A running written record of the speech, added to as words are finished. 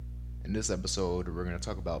In this episode, we're going to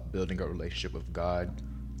talk about building a relationship with God,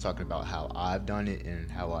 talking about how I've done it and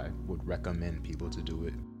how I would recommend people to do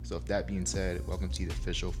it. So, with that being said, welcome to the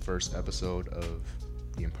official first episode of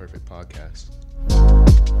the Imperfect Podcast.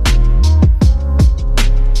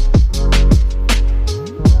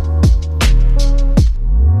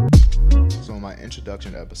 So in my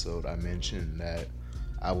introduction episode, I mentioned that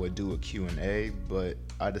I would do a Q&A, but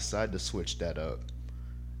I decided to switch that up.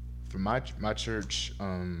 For my church,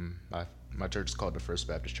 my church is called the First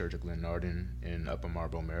Baptist Church of Glenarden in Upper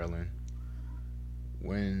Marlboro, Maryland.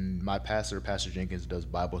 When my pastor, Pastor Jenkins, does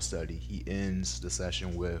Bible study, he ends the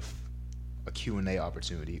session with a Q&A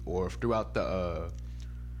opportunity, or throughout Bible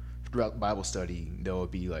study, there will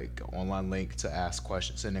be like an online link to ask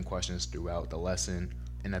questions, send in questions throughout the lesson,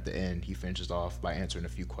 and at the end, he finishes off by answering a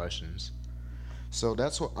few questions. So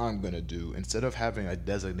that's what I'm gonna do. Instead of having a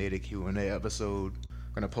designated Q&A episode,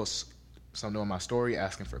 I'm gonna post something on my story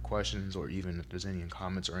asking for questions, or even if there's any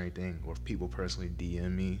comments or anything, or if people personally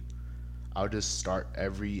DM me. I'll just start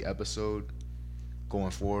every episode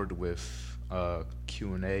going forward with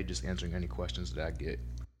Q&A, just answering any questions that I get.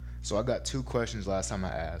 So I got two questions last time I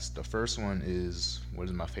asked. The first one is, what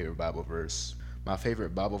is my favorite Bible verse? My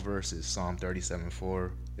favorite Bible verse is Psalm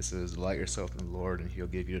 37:4. It says, "Delight yourself in the Lord, and He'll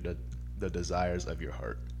give you the desires of your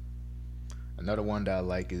heart." Another one that I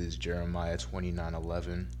like is Jeremiah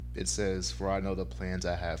 29:11. It says, "For I know the plans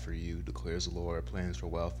I have for you, declares the Lord, plans for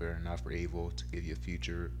welfare and not for evil, to give you a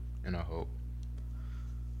future and a hope."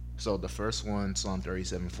 So the first one, Psalm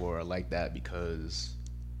 37:4, I like that because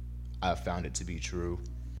I found it to be true.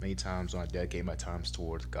 Many times when I dedicate my times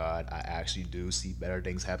towards God, I actually do see better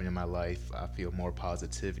things happening in my life. I feel more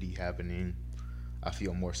positivity happening. I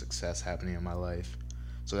feel more success happening in my life.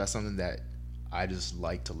 So that's something that I just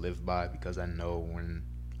like to live by, because I know when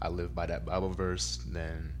I live by that Bible verse,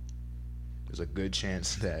 then there's a good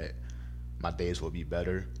chance that my days will be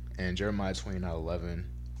better. And Jeremiah 29:11,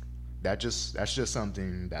 that's just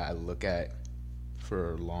something that I look at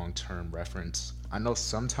for long-term reference. I know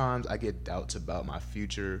sometimes I get doubts about my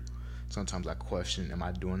future. Sometimes I question, am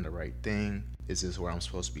I doing the right thing? Is this where I'm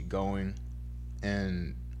supposed to be going?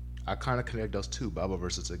 And I kind of connect those two Bible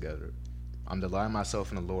verses together. I'm delighting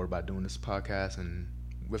myself in the Lord by doing this podcast and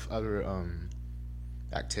with other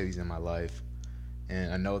activities in my life.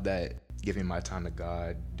 And I know that giving my time to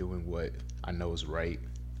God, doing what I know is right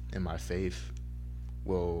in my faith,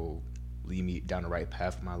 will lead me down the right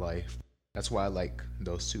path in my life. That's why I like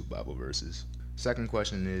those two Bible verses. Second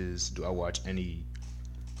question is, do I watch any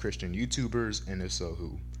Christian YouTubers, and if so,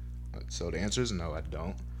 who? So the answer is no, I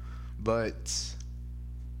don't. But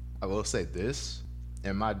I will say this,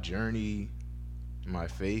 in my journey, in my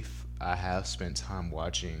faith, I have spent time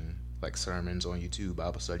watching like sermons on YouTube,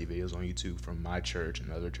 Bible study videos on YouTube from my church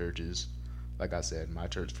and other churches. Like I said, my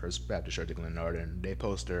church, First Baptist Church of Glenarden, they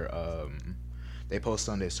post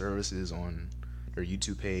Sunday services on their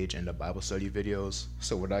YouTube page and the Bible study videos.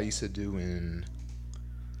 So what I used to do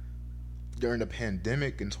during the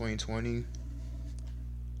pandemic in 2020,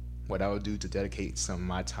 what I would do to dedicate some of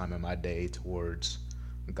my time and my day towards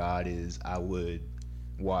God is I would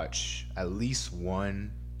watch at least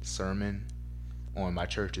one sermon on my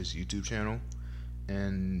church's YouTube channel,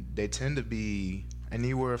 and they tend to be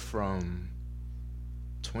anywhere from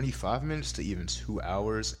 25 minutes to even 2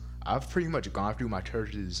 hours. I've pretty much gone through my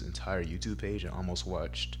church's entire YouTube page and almost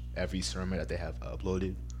watched every sermon that they have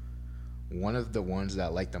uploaded. One of the ones that I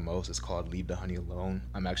like the most is called "Leave the Honey Alone."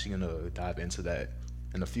 I'm actually going to dive into that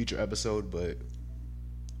in a future episode, but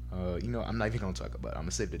I'm not even going to talk about it. I'm going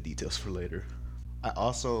to save the details for later. I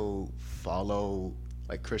also follow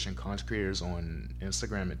like Christian content creators on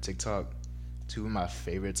Instagram and TikTok. Two of my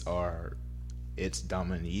favorites are It's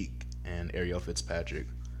Dominique and Ariel Fitzpatrick.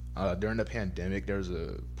 During the pandemic, there was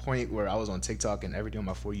a point where I was on TikTok and everything on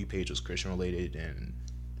my For You page was Christian related, and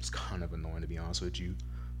it's kind of annoying, to be honest with you.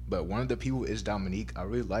 But one of the people is Dominique. I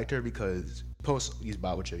really liked her because she posts these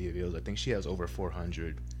Bible trivia videos. I think she has over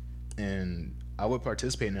 400, and I would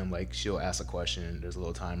participate in them. Like, she'll ask a question, there's a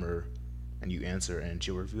little timer, and you answer, and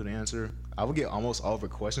she'll review the answer. I would get almost all of her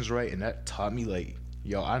questions right, and that taught me, like,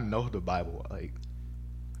 yo, I know the Bible. Like,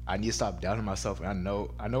 I need to stop doubting myself, and I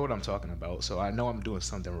know what I'm talking about, so I know I'm doing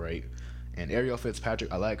something right. And Ariel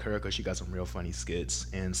Fitzpatrick, I like her because she got some real funny skits,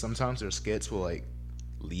 and sometimes their skits will like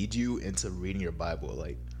lead you into reading your Bible.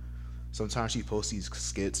 Like, sometimes she posts these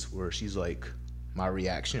skits where she's like, my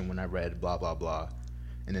reaction when I read blah blah blah,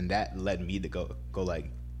 and then that led me to go like,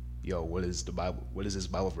 yo, what is the Bible? What does this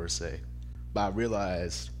Bible verse say? But I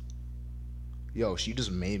realized, yo, she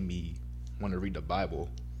just made me want to read the Bible.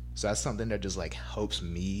 So that's something that just like helps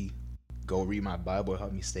me go read my Bible,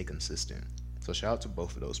 help me stay consistent. So shout out to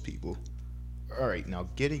both of those people. All right, now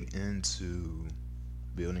getting into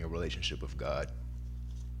building a relationship with God.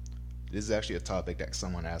 This is actually a topic that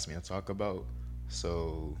someone asked me to talk about.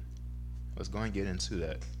 So let's go and get into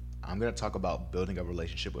that. I'm going to talk about building a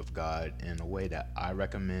relationship with God in a way that I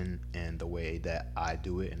recommend and the way that I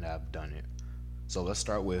do it and I've done it. So let's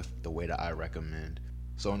start with the way that I recommend.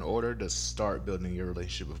 So in order to start building your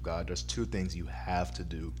relationship with God, there's two things you have to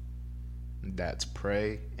do. That's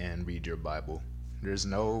pray and read your Bible. There's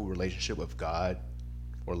no relationship with God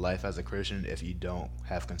or life as a Christian if you don't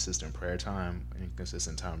have consistent prayer time and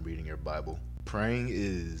consistent time reading your Bible. Praying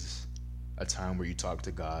is a time where you talk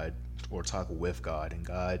to God or talk with God, and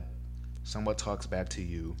God somewhat talks back to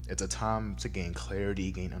you. It's a time to gain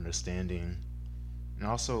clarity, gain understanding, and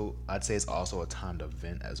also I'd say it's also a time to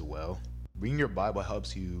vent as well. Reading your Bible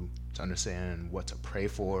helps you to understand what to pray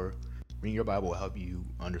for. Reading your Bible will help you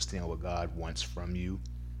understand what God wants from you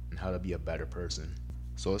and how to be a better person.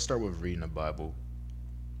 So let's start with reading the Bible.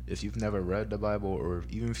 If you've never read the Bible, or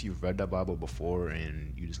even if you've read the Bible before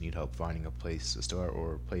and you just need help finding a place to start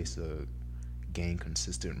or a place to gain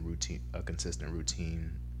a consistent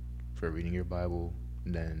routine for reading your Bible,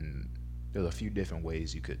 then there's a few different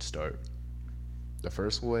ways you could start. The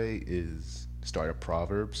first way is start at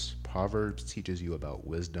Proverbs. Proverbs teaches you about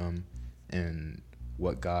wisdom and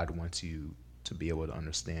what God wants you to be able to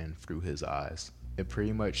understand through his eyes. It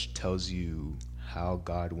pretty much tells you how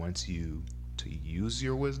God wants you to use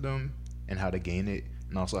your wisdom and how to gain it,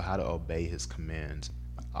 and also how to obey his commands.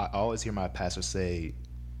 I always hear my pastor say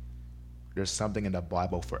there's something in the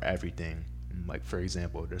Bible for everything. Like, for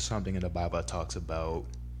example, there's something in the Bible that talks about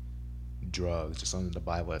drugs. There's something in the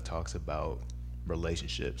Bible that talks about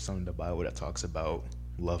relationships. Something in the Bible that talks about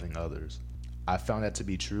loving others. I found that to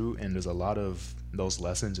be true, and there's a lot of those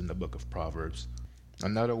lessons in the book of Proverbs.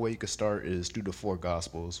 Another way you could start is through the four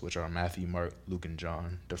Gospels, which are Matthew, Mark, Luke, and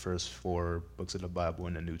John, the first four books of the Bible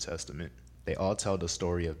in the New Testament. They all tell the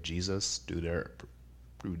story of Jesus through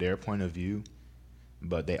their point of view,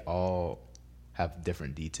 but they all have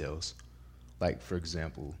different details. Like, for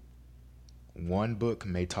example, one book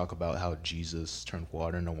may talk about how Jesus turned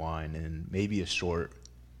water into wine in maybe a short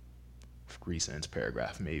 3-sentence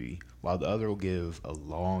paragraph, maybe, while the other will give a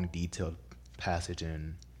long, detailed passage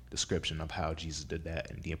and description of how Jesus did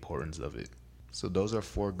that and the importance of it. So those are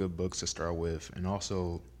 4 good books to start with, and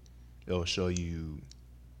also it'll show you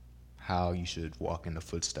how you should walk in the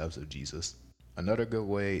footsteps of Jesus. Another good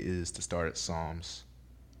way is to start at Psalms.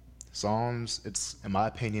 Psalms, it's, in my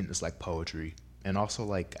opinion, it's like poetry and also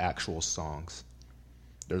like actual songs.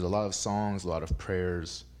 There's a lot of songs, a lot of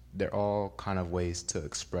prayers. They're all kind of ways to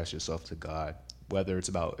express yourself to God, whether it's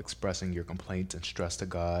about expressing your complaints and stress to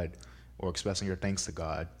God or expressing your thanks to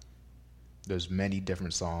God. There's many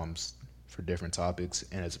different psalms for different topics,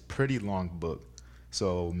 and it's a pretty long book.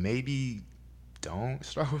 So maybe don't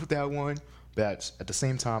start with that one, but at the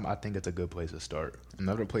same time, I think it's a good place to start.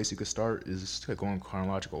 Another place you could start is to go in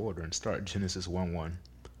chronological order and start Genesis 1:1.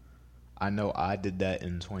 I know I did that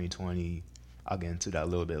in 2020. I'll get into that a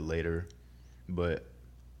little bit later, but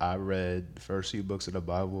I read the first few books of the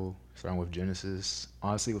Bible, starting with Genesis.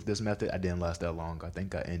 Honestly, with this method, I didn't last that long. I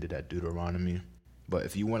think I ended at Deuteronomy. But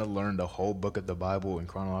if you want to learn the whole book of the Bible in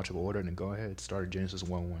chronological order, then go ahead, start at Genesis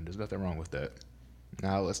 1:1. There's nothing wrong with that.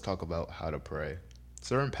 Now let's talk about how to pray.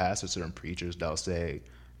 Certain pastors, certain preachers, they'll say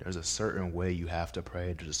there's a certain way you have to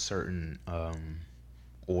pray. There's a certain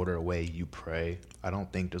order way you pray. I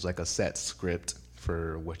don't think there's like a set script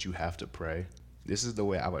for what you have to pray. This is the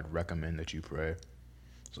way I would recommend that you pray.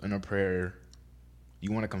 So in a prayer,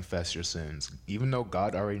 you want to confess your sins. Even though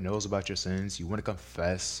God already knows about your sins, you want to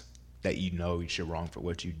confess that you know you're wrong for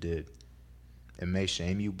what you did. It may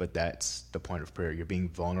shame you, but that's the point of prayer. You're being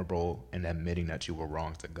vulnerable and admitting that you were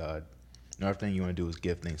wrong to God. Another thing you want to do is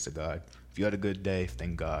give thanks to God. If you had a good day,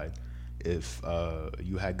 thank God. If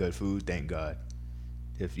you had good food, thank God.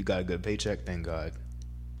 If you got a good paycheck, thank God.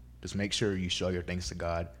 Just make sure you show your thanks to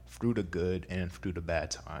God through the good and through the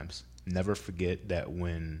bad times. Never forget that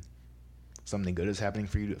when something good is happening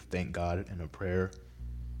for you, to thank God in a prayer.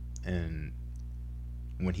 And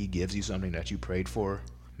when he gives you something that you prayed for,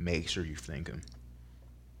 make sure you thank him.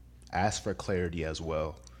 Ask for clarity as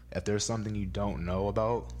well. If there's something you don't know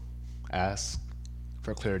about, ask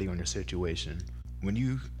for clarity on your situation. When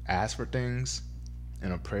you ask for things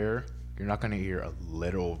in a prayer, you're not going to hear a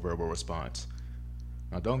literal verbal response.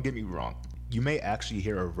 Now, don't get me wrong. You may actually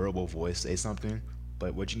hear a verbal voice say something,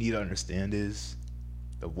 but what you need to understand is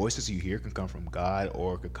the voices you hear can come from God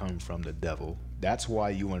or it could come from the devil. That's why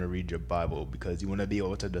you want to read your Bible, because you want to be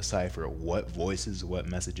able to decipher what voices, what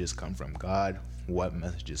messages come from God, what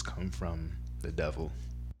messages come from the devil.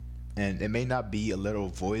 And it may not be a literal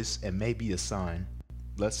voice, it may be a sign.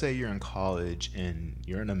 Let's say you're in college and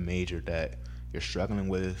you're in a major that you're struggling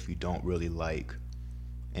with, you don't really like,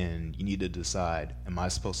 and you need to decide, am I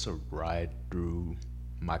supposed to ride through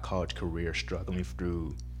my college career struggling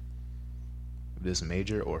through this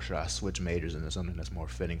major, or should I switch majors into something that's more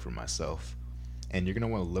fitting for myself? And you're going to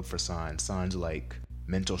want to look for signs like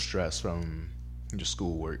mental stress from your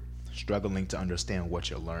schoolwork, struggling to understand what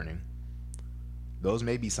you're learning. Those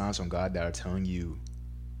may be signs from God that are telling you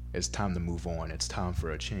it's time to move on, it's time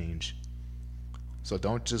for a change. So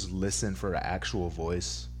don't just listen for an actual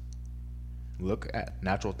voice. Look at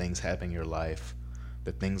natural things happening in your life,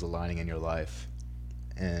 the things aligning in your life,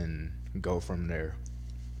 and go from there.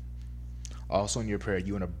 Also, in your prayer,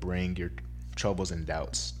 you want to bring your troubles and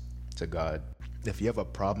doubts to God. If you have a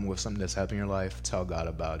problem with something that's happening in your life, tell God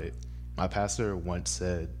about it. My pastor once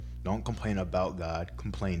said, don't complain about God,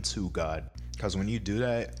 complain to God. Because when you do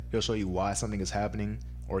that, he'll show you why something is happening,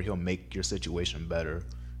 or he'll make your situation better.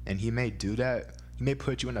 And he may do that. He may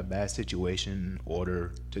put you in a bad situation in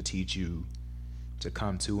order to teach you to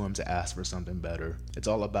come to him, to ask for something better. It's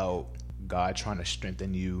all about God trying to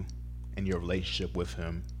strengthen you and your relationship with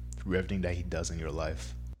him through everything that he does in your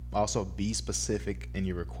life. Also, be specific in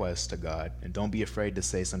your requests to God, and don't be afraid to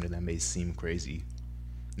say something that may seem crazy.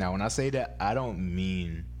 Now, when I say that, I don't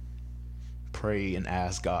mean pray and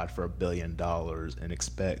ask God for $1 billion and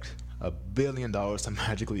expect $1 billion to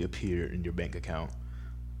magically appear in your bank account.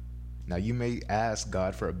 Now, you may ask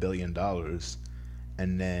God for $1 billion,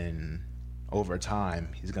 and then over time,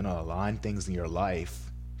 he's going to align things in your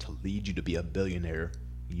life to lead you to be a billionaire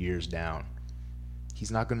years down.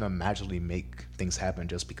 He's not going to magically make things happen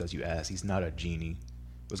just because you ask. He's not a genie.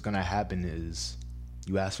 What's going to happen is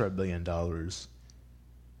you ask for $1 billion.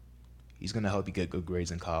 He's going to help you get good grades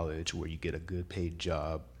in college, where you get a good paid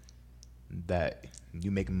job that you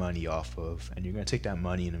make money off of, and you're going to take that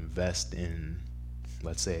money and invest in,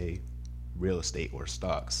 let's say, real estate or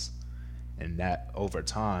stocks. And that over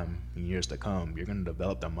time, in years to come, you're going to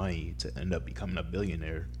develop the money to end up becoming a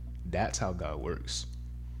billionaire. That's how God works.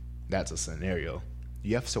 That's a scenario.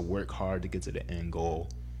 You have to work hard to get to the end goal.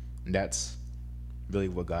 And that's really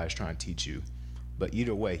what God is trying to teach you. But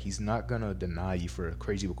either way, he's not going to deny you for a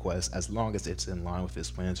crazy request as long as it's in line with his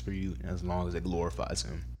plans for you and as long as it glorifies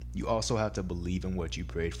him. You also have to believe in what you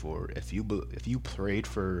prayed for. If you prayed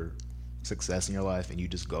for success in your life and you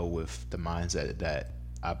just go with the mindset that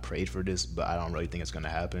I prayed for this, but I don't really think it's going to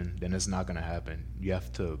happen, then it's not going to happen. You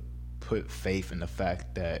have to put faith in the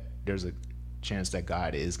fact that there's a chance that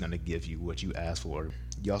God is going to give you what you asked for.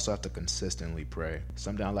 You also have to consistently pray.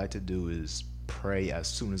 Something I like to do is pray as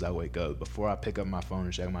soon as I wake up, before I pick up my phone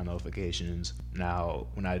and check my notifications. Now,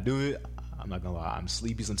 when I do it, I'm not gonna lie, I'm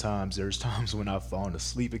sleepy sometimes. There's times when I've fallen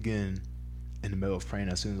asleep again in the middle of praying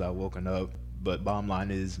as soon as I've woken up. But bottom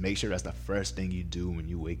line is, make sure that's the first thing you do when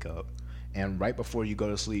you wake up. And right before you go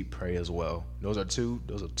to sleep, pray as well. Those are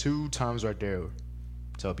two times right there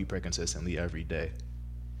to help you pray consistently every day.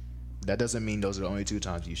 That doesn't mean those are the only 2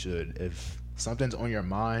 times you should. If something's on your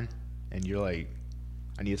mind and you're like,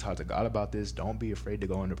 I need to talk to God about this, don't be afraid to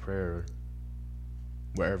go into prayer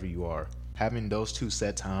wherever you are. Having those 2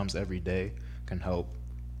 set times every day can help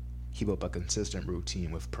keep up a consistent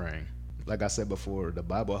routine with praying. Like I said before, the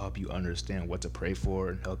Bible will help you understand what to pray for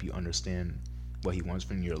and help you understand what he wants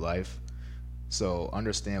from your life. So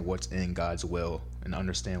understand what's in God's will and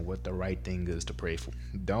understand what the right thing is to pray for.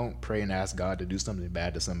 Don't pray and ask God to do something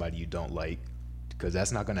bad to somebody you don't like, because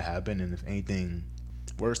that's not going to happen. And if anything,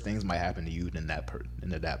 worse things might happen to you than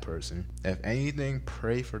to that person. If anything,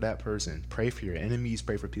 pray for that person. Pray for your enemies.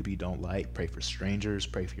 Pray for people you don't like. Pray for strangers.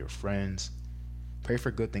 Pray for your friends. Pray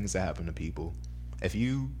for good things that happen to people. If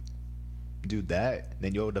you do that,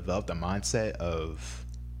 then you'll develop the mindset of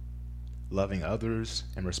loving others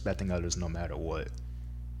and respecting others no matter what.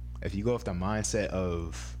 If you go with the mindset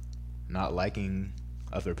of not liking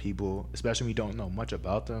other people, especially when you don't know much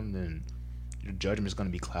about them, then your judgment is going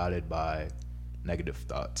to be clouded by negative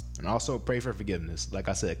thoughts. And also pray for forgiveness. Like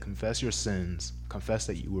I said, confess your sins, confess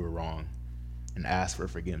that you were wrong, and ask for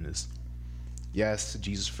forgiveness. Yes,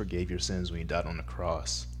 Jesus forgave your sins when he died on the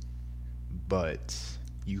cross, but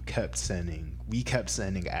you kept sinning. We kept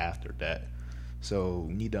sinning after that. So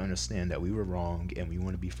we need to understand that we were wrong and we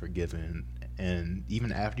want to be forgiven. And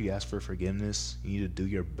even after you ask for forgiveness, you need to do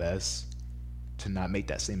your best to not make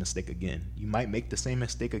that same mistake again. You might make the same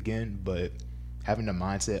mistake again, but having the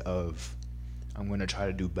mindset of, I'm going to try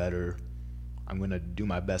to do better, I'm going to do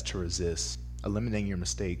my best to resist, eliminating your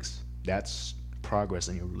mistakes, that's progress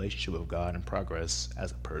in your relationship with God and progress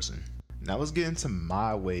as a person. Now let's get into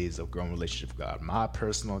my ways of growing relationship with God, my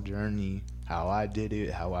personal journey, how I did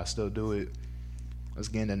it, how I still do it. Let's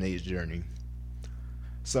get into Nate's journey.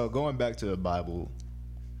 So going back to the Bible,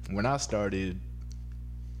 when I started,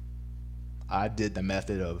 I did the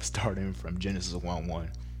method of starting from Genesis 1:1.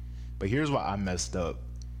 But here's why I messed up.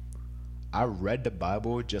 I read the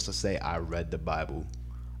Bible just to say I read the Bible.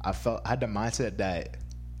 I had the mindset that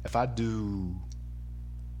if I do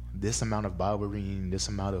this amount of Bible reading, this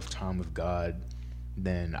amount of time with God,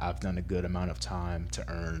 then I've done a good amount of time to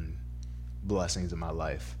earn blessings in my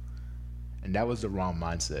life. And that was the wrong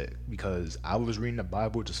mindset, because I was reading the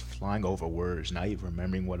Bible just flying over words, not even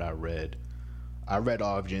remembering what I read. I read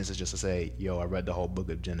all of Genesis just to say, yo, I read the whole book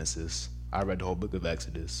of Genesis. I read the whole book of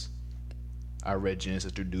Exodus. I read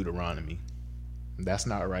Genesis through Deuteronomy. That's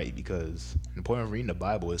not right, because the point of reading the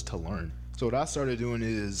Bible is to learn. So what I started doing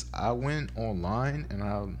is I went online and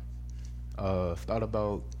I thought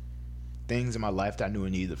about things in my life that I knew I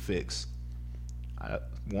needed to fix.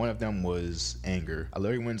 One of them was anger. I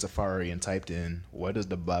literally went to Safari and typed in, what does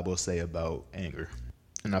the Bible say about anger?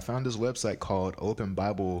 And I found this website called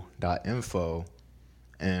openbible.info,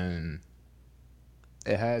 and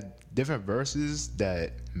it had different verses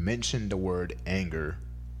that mentioned the word anger,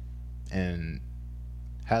 and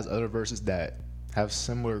has other verses that have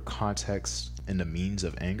similar context in the means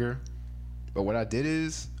of anger. But what I did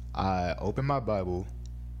is I opened my Bible,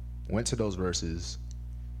 went to those verses,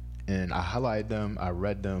 and I highlighted them, I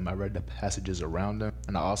read the passages around them,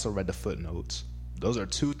 and I also read the footnotes. Those are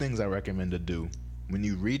two things I recommend to do. When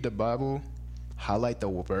you read the Bible, highlight the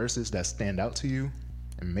verses that stand out to you,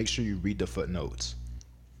 and make sure you read the footnotes.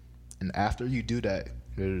 And after you do that,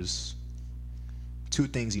 there's two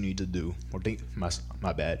things you need to do.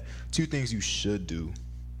 Two things you should do.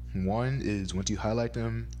 One is, once you highlight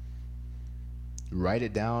them, write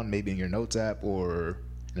it down, maybe in your notes app or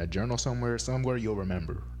in a journal somewhere you'll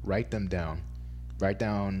remember. Write them down. Write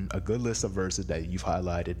down a good list of verses that you've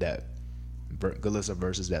highlighted, good list of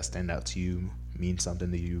verses that stand out to you, mean something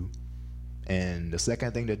to you. And the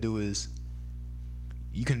second thing to do is,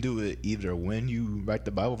 you can do it either when you write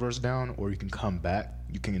the Bible verse down, or you can come back.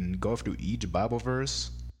 You can go through each Bible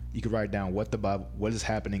verse. You can write down what is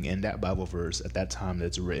happening in that Bible verse at that time that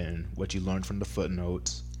it's written, what you learned from the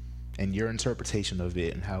footnotes, and your interpretation of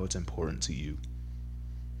it and how it's important to you.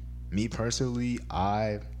 Me personally,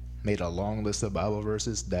 I made a long list of Bible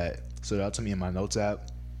verses that stood out to me in my notes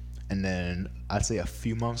app, and then I'd say a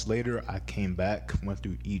few months later, I came back, went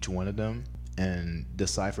through each one of them, and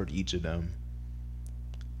deciphered each of them.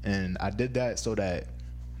 And I did that so that,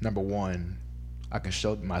 number one, I can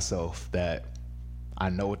show myself that I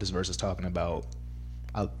know what this verse is talking about.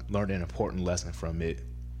 I learned an important lesson from it.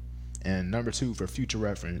 And number two, for future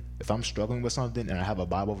reference, if I'm struggling with something and I have a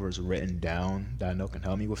Bible verse written down that I know can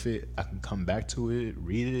help me with it, I can come back to it,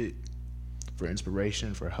 read it for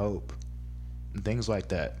inspiration, for help, and things like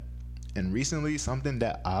that. And recently, something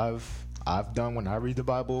that I've done when I read the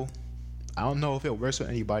Bible, I don't know if it works for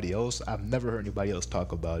anybody else. I've never heard anybody else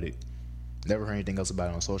talk about it. Never heard anything else about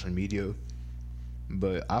it on social media.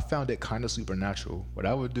 But I found it kind of supernatural. What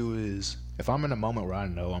I would do is, if I'm in a moment where I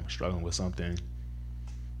know I'm struggling with something,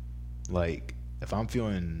 like if I'm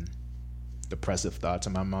feeling depressive thoughts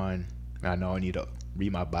in my mind, and I know I need to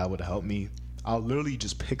read my Bible to help me, I'll literally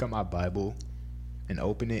just pick up my Bible and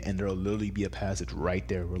open it, and there'll literally be a passage right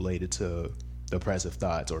there related to depressive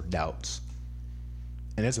thoughts or doubts.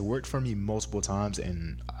 And it's worked for me multiple times,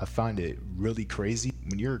 and I find it really crazy.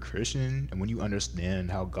 When you're a Christian and when you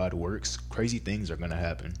understand how God works, crazy things are going to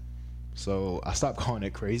happen. So I stopped calling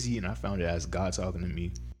it crazy, and I found it as God talking to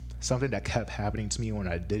me. Something that kept happening to me when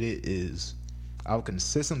I did it is I would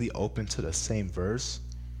consistently open to the same verse,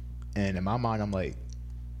 and in my mind I'm like,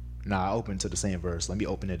 nah, I open to the same verse. Let me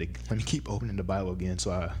keep opening the Bible again,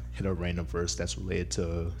 so I hit a random verse that's related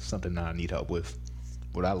to something that I need help with.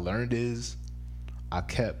 What I learned is I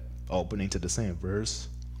kept opening to the same verse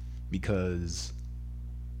because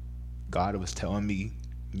God was telling me,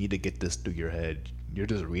 you need to get this through your head. You're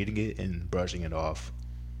just reading it and brushing it off.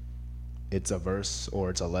 It's a verse or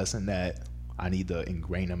it's a lesson that I need to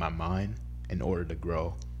ingrain in my mind in order to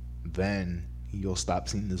grow. Then you'll stop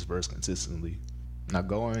seeing this verse consistently. Now,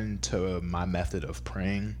 going to my method of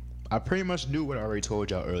praying, I pretty much do what I already told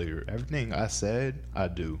y'all earlier. Everything I said, I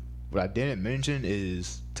do. What I didn't mention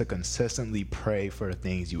is to consistently pray for the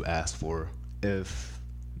things you ask for. If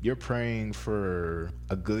you're praying for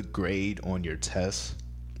a good grade on your test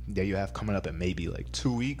that you have coming up in maybe like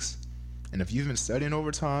 2 weeks, and if you've been studying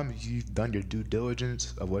over time, you've done your due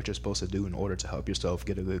diligence of what you're supposed to do in order to help yourself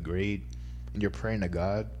get a good grade, and you're praying to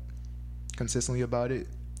God consistently about it,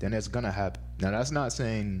 then it's gonna happen. Now that's not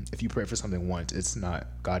saying if you pray for something once, it's not,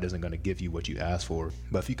 God isn't gonna give you what you ask for.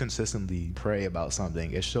 But if you consistently pray about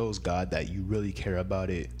something, it shows God that you really care about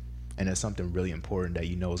it, and it's something really important that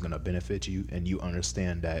you know is gonna benefit you, and you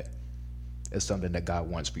understand that it's something that God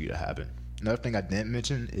wants for you to happen. Another thing I didn't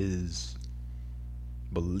mention is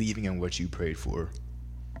believing in what you prayed for.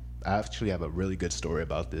 I actually have a really good story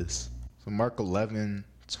about this. So Mark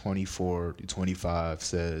 11:24-25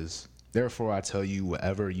 says, "Therefore I tell you,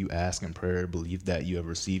 whatever you ask in prayer, believe that you have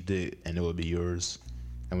received it, and it will be yours.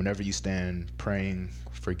 And whenever you stand praying,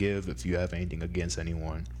 forgive if you have anything against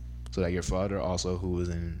anyone, so that your Father also who is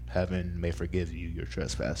in heaven may forgive you your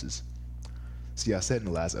trespasses." See, I said in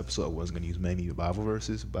the last episode I wasn't going to use many Bible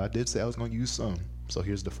verses, but I did say I was going to use some. So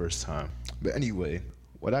here's the first time. But anyway,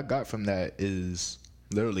 what I got from that is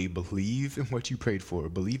literally believe in what you prayed for.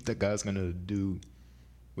 Believe that God's going to do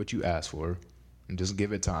what you asked for, and just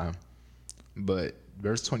give it time. But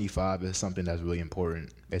verse 25 is something that's really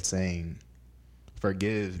important. It's saying,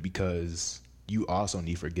 forgive because you also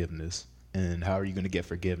need forgiveness. And how are you going to get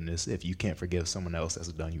forgiveness if you can't forgive someone else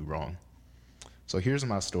that's done you wrong? So here's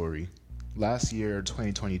my story. Last year,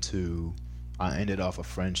 2022, I ended off a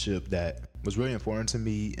friendship that was really important to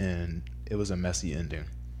me, and it was a messy ending.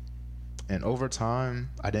 And over time,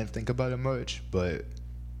 I didn't think about it much, but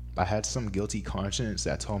I had some guilty conscience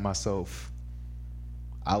that told myself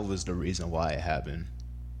I was the reason why it happened.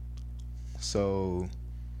 So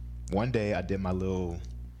one day I did my little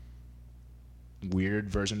weird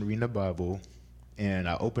version of reading the Bible, and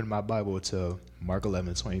I opened my Bible to Mark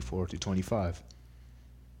 11:24-25.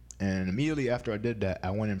 And immediately after I did that,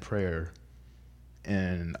 I went in prayer,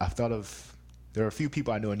 and I thought of, there are a few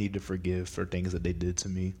people I know I need to forgive for things that they did to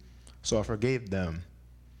me. So I forgave them.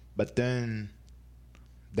 But then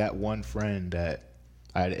that one friend that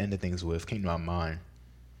I had ended things with came to my mind.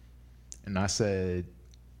 And I said,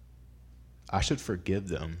 I should forgive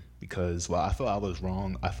them because while I felt I was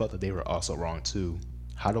wrong, I felt that they were also wrong too.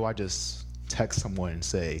 How do I just text someone and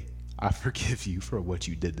say, I forgive you for what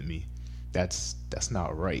you did to me? That's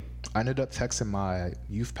not right. I ended up texting my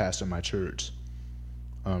youth pastor in my church,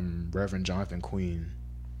 Reverend Jonathan Queen,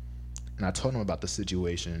 and I told him about the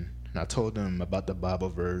situation, and I told him about the Bible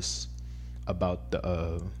verse, about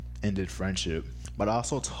the ended friendship, but I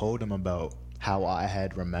also told him about how I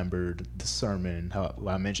had remembered the sermon, how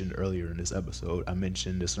I mentioned earlier in this episode. I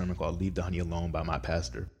mentioned this sermon called Leave the Honey Alone by my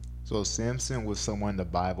pastor. So Samson was someone in the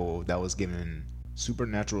Bible that was given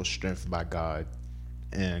supernatural strength by God,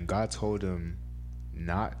 and God told him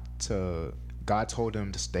to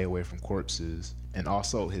stay away from corpses, and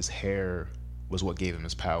also his hair was what gave him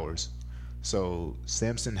his powers. So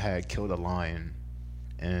Samson had killed a lion,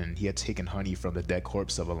 and he had taken honey from the dead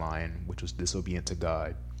corpse of a lion, which was disobedient to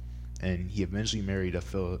God, and he eventually married a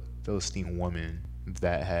Philistine woman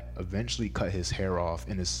that had eventually cut his hair off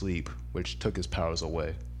in his sleep, which took his powers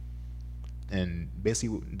away. And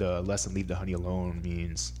basically the lesson, leave the honey alone,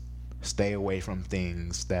 means stay away from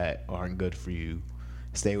things that aren't good for you.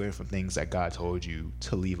 Stay away from things that God told you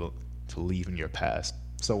to leave in your past.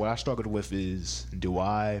 So what I struggled with is, do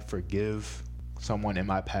I forgive someone in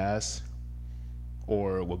my past,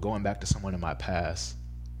 or will going back to someone in my past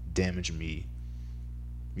damage me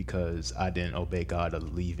because I didn't obey God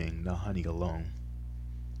of leaving the honey alone?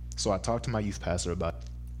 So I talked to my youth pastor about it.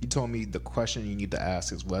 He told me the question you need to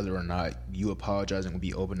ask is whether or not you apologizing will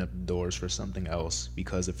be opening up the doors for something else,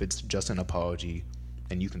 because if it's just an apology,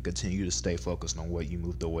 then you can continue to stay focused on what you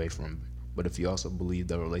moved away from. But if you also believe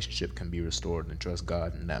the relationship can be restored, and trust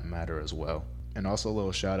God in that matter as well. And also a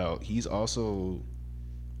little shout out, he's also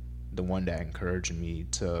the one that encouraged me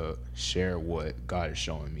to share what God is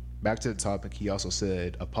showing me. Back to the topic, he also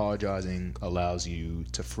said apologizing allows you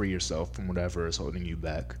to free yourself from whatever is holding you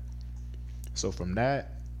back. So from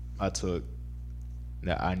that, I took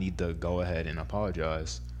that I need to go ahead and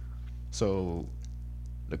apologize. So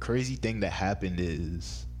the crazy thing that happened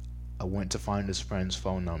is I went to find this friend's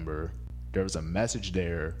phone number. There was a message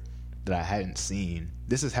there that I hadn't seen.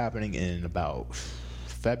 This is happening in about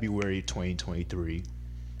February 2023.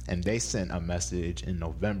 And they sent a message in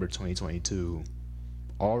November 2022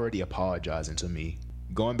 already apologizing to me.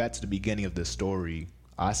 Going back to the beginning of this story,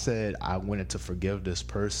 I said I wanted to forgive this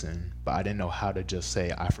person, but I didn't know how to just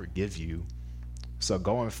say, I forgive you. So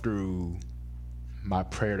going through my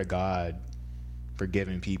prayer to God,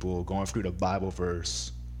 forgiving people, going through the Bible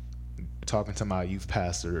verse, talking to my youth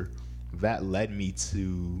pastor, that led me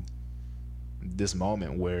to this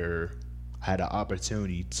moment where I had an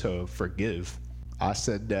opportunity to forgive. I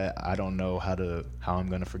said that I don't know how I'm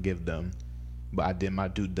going to forgive them, but I did my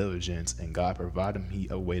due diligence, and God provided me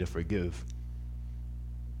a way to forgive.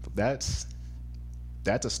 That's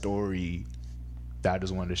That's a story that I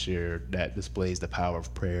just wanted to share that displays the power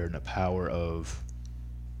of prayer and the power of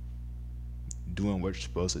doing what you're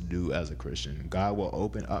supposed to do as a Christian. God will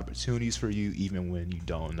open opportunities for you even when you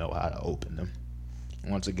don't know how to open them.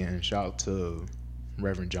 Once again, shout out to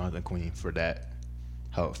Reverend Jonathan Queen for that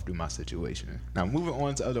help through my situation. Now, moving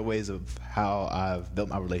on to other ways of how I've built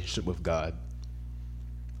my relationship with God.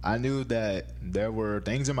 I knew that there were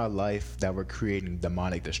things in my life that were creating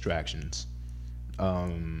demonic distractions.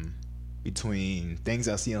 Between things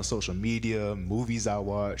I see on social media, movies I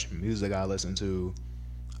watch, music I listen to,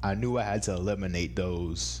 I knew I had to eliminate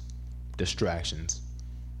those distractions.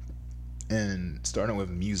 And starting with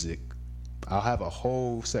music, I'll have a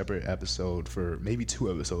whole separate episode for maybe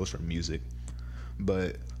 2 episodes for music.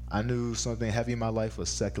 But I knew something heavy in my life was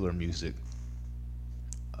secular music.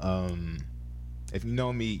 If you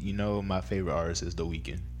know me, you know my favorite artist is The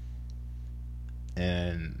Weeknd.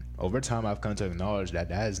 And over time, I've come to acknowledge that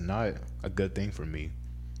that is not a good thing for me.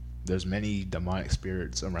 There's many demonic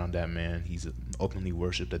spirits around that man. He's openly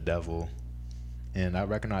worshiped the devil. And I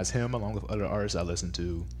recognize him, along with other artists I listen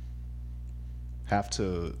to, have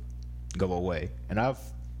to go away. And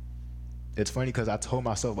it's funny because I told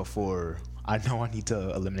myself before, I know I need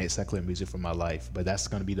to eliminate secular music from my life, but that's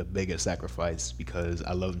going to be the biggest sacrifice because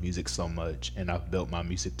I love music so much and I've built my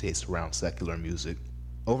music taste around secular music.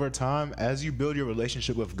 Over time, as you build your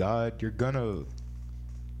relationship with God, you're gonna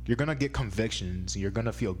get convictions and you're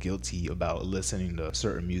gonna feel guilty about listening to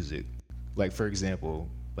certain music. Like, for example,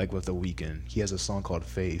 like with The Weeknd, he has a song called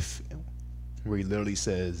Faith where he literally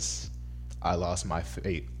says, I lost my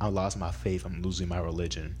faith, I'm losing my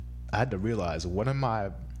religion. I had to realize, what am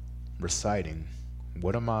I reciting?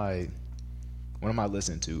 What am I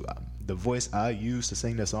listening to? The voice I use to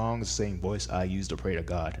sing the song is the same voice I use to pray to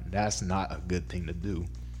God. And that's not a good thing to do.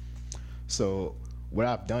 So what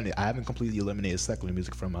I've done is I haven't completely eliminated secular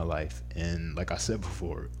music from my life. And like I said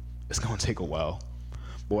before, it's going to take a while.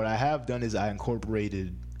 But what I have done is I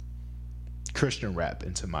incorporated Christian rap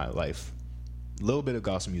into my life. A little bit of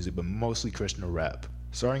gospel music, but mostly Christian rap.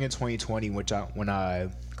 Starting in 2020, when I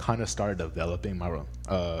kind of started developing my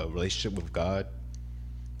relationship with God,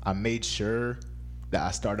 I made sure that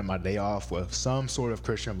I started my day off with some sort of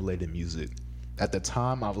Christian-related music. At the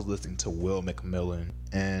time, I was listening to Will McMillan,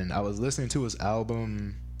 and I was listening to his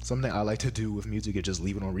album. Something I like to do with music is just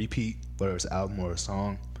leave it on repeat, whether it's an album or a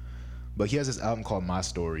song. But he has this album called My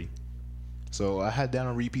Story. So I had that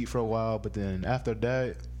on repeat for a while, but then after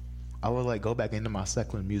that, I would go back into my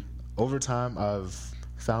secular music. Over time, I've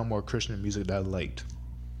found more Christian music that I liked.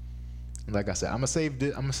 And like I said, I'm gonna save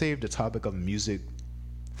the topic of music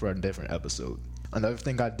for a different episode. Another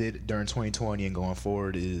thing I did during 2020 and going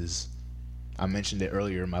forward is, I mentioned it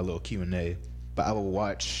earlier in my little Q&A, but I will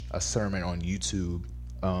watch a sermon on YouTube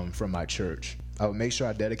from my church. I would make sure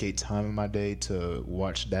I dedicate time in my day to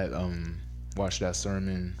watch that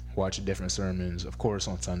sermon, watch different sermons. Of course,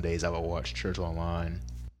 on Sundays I will watch church online.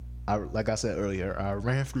 Like I said earlier, I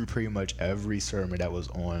ran through pretty much every sermon that was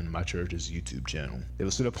on my church's YouTube channel. It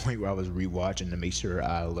was to the point where I was rewatching to make sure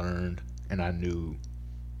I learned and I knew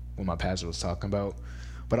what my pastor was talking about.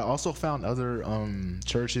 But I also found other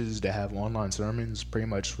churches that have online sermons. Pretty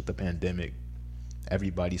much with the pandemic,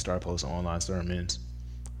 everybody started posting online sermons.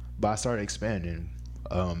 But I started expanding.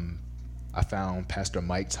 I found Pastor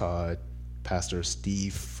Mike Todd, Pastor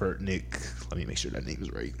Steve Furtick. Let me make sure that name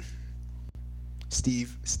is right.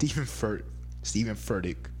 Stephen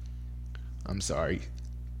Furtick. I'm sorry.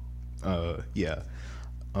 Yeah.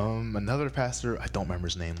 Another pastor, I don't remember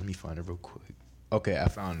his name. Let me find it real quick. Okay, I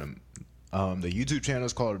found him. The YouTube channel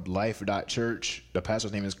is called life.church. The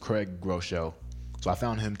pastor's name is Craig Groeschel. So I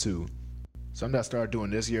found him too. Something I started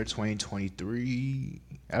doing this year, 2023.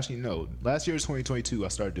 Actually, no. Last year, 2022, I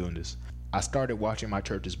started doing this. I started watching my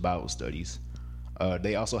church's Bible studies.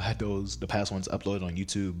 They also had the past ones uploaded on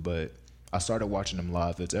YouTube, but I started watching them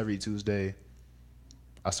live. It's every Tuesday.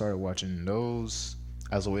 I started watching those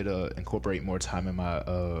as a way to incorporate more time in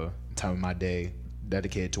my day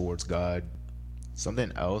dedicated towards God.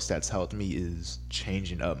 Something else that's helped me is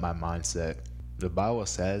changing up my mindset. The Bible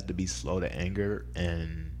says to be slow to anger,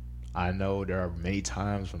 and I know there are many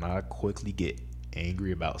times when I quickly get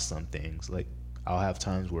angry about some things. Like, I'll have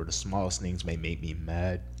times where the smallest things may make me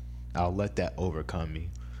mad. I'll let that overcome me.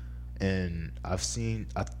 And I think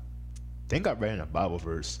I read in a Bible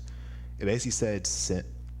verse, it basically said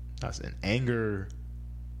anger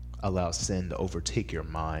allows sin to overtake your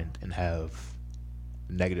mind and have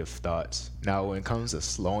negative thoughts. Now, when it comes to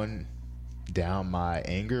slowing down my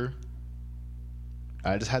anger,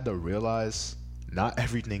 I just had to realize not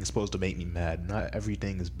everything is supposed to make me mad. Not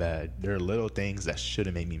everything is bad. There are little things that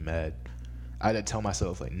shouldn't make me mad. I had to tell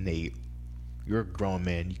myself, like, Nate, you're a grown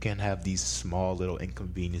man. You can't have these small little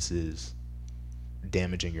inconveniences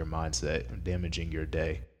damaging your mindset, damaging your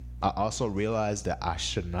day. I also realized that I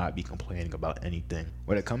should not be complaining about anything.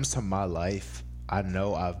 When it comes to my life, I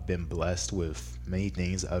know I've been blessed with many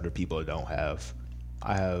things other people don't have.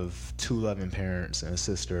 I have 2 loving parents and a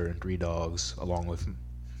sister and 3 dogs, along with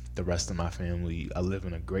the rest of my family. I live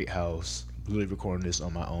in a great house. I'm literally recording this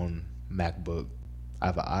on my own MacBook. I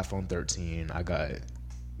have an iPhone 13. I got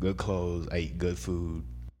good clothes. I eat good food.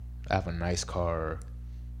 I have a nice car.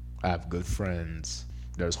 I have good friends.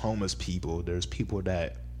 There's homeless people. There's people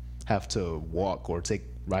that have to walk or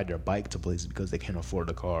ride their bike to places because they can't afford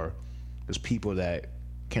a car. There's people that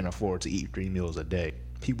can't afford to eat 3 meals a day.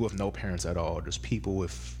 People with no parents at all. There's people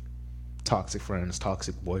with toxic friends,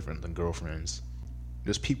 toxic boyfriends and girlfriends.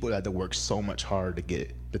 There's people that have to work so much harder to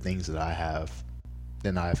get the things that I have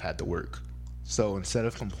than I've had to work. So instead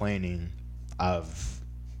of complaining, I've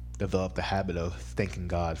developed the habit of thanking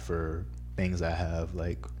God for things I have.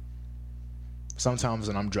 Like, sometimes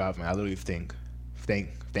when I'm driving, I literally thank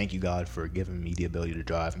you, God, for giving me the ability to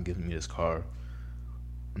drive and giving me this car.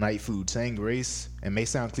 When I eat food, saying grace, it may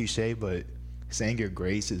sound cliche, but saying your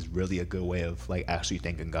grace is really a good way of like actually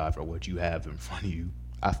thanking God for what you have in front of you.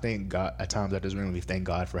 I thank God at times. I just really thank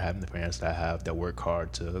God for having the parents that I have that work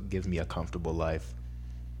hard to give me a comfortable life.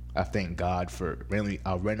 I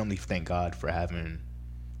randomly thank God for having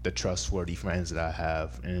the trustworthy friends that I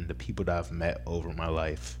have and the people that I've met over my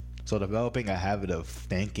life. So developing a habit of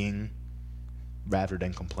thanking rather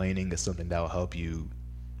than complaining is something that will help you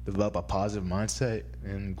develop a positive mindset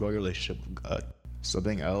and grow your relationship with God.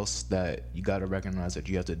 Something else that you got to recognize that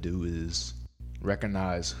you have to do is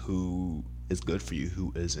recognize who is good for you,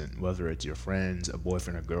 who isn't. Whether it's your friends, a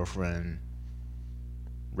boyfriend or girlfriend,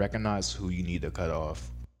 recognize who you need to cut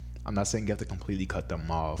off. I'm not saying you have to completely cut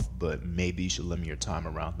them off, but maybe you should limit your time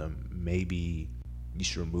around them. Maybe you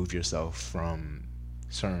should remove yourself from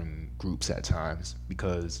certain groups at times,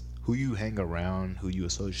 because who you hang around, who you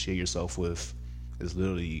associate yourself with, is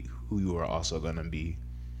literally who you are also going to be.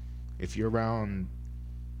 If you're around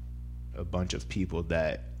a bunch of people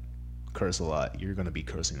that curse a lot, you're going to be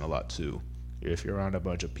cursing a lot too. If you're around a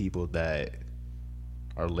bunch of people that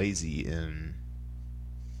are lazy and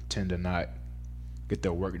tend to not get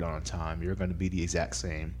their work done on time, you're going to be the exact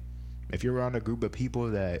same. If you're around a group of people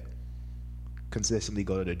that consistently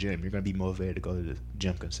go to the gym, you're going to be motivated to go to the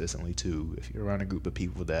gym consistently too. If you're around a group of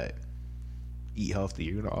people that eat healthy,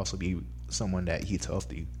 you're going to also be someone that eats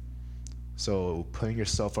healthy. So putting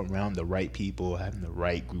yourself around the right people, having the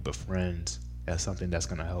right group of friends, that's something that's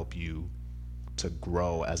going to help you to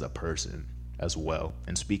grow as a person as well.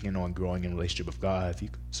 And speaking on growing in relationship with God, if you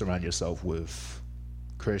surround yourself with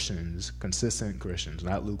Christians, consistent Christians,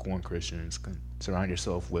 not lukewarm Christians, surround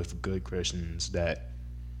yourself with good Christians that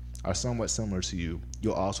are somewhat similar to you,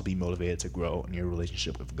 you'll also be motivated to grow in your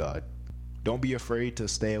relationship with God. Don't be afraid to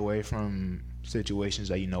stay away from situations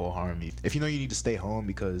that you know will harm you. If you know you need to stay home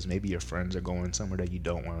because maybe your friends are going somewhere that you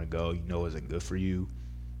don't want to go, you know isn't good for you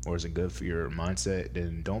or isn't good for your mindset,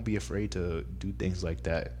 then don't be afraid to do things like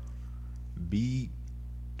that.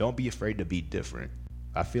 Don't be afraid to be different.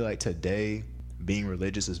 I feel like today, being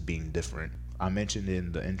religious is being different. I mentioned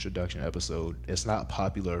in the introduction episode, it's not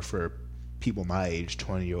popular for people my age,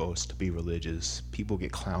 20-year-olds, to be religious. People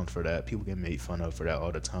get clowned for that. People get made fun of for that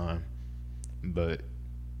all the time. But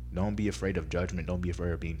don't be afraid of judgment. Don't be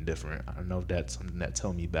afraid of being different. I know that's something that's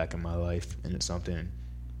held me back in my life, and it's something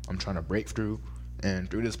I'm trying to break through. And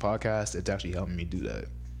through this podcast, it's actually helping me do that.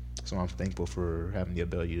 So I'm thankful for having the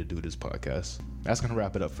ability to do this podcast. That's going to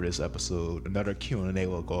wrap it up for this episode. Another Q&A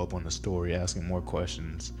will go up on the story asking more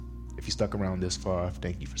questions. If you stuck around this far,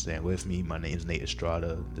 thank you for staying with me. My name is Nate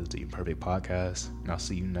Estrada. This is the Imperfect Podcast, and I'll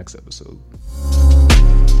see you next episode.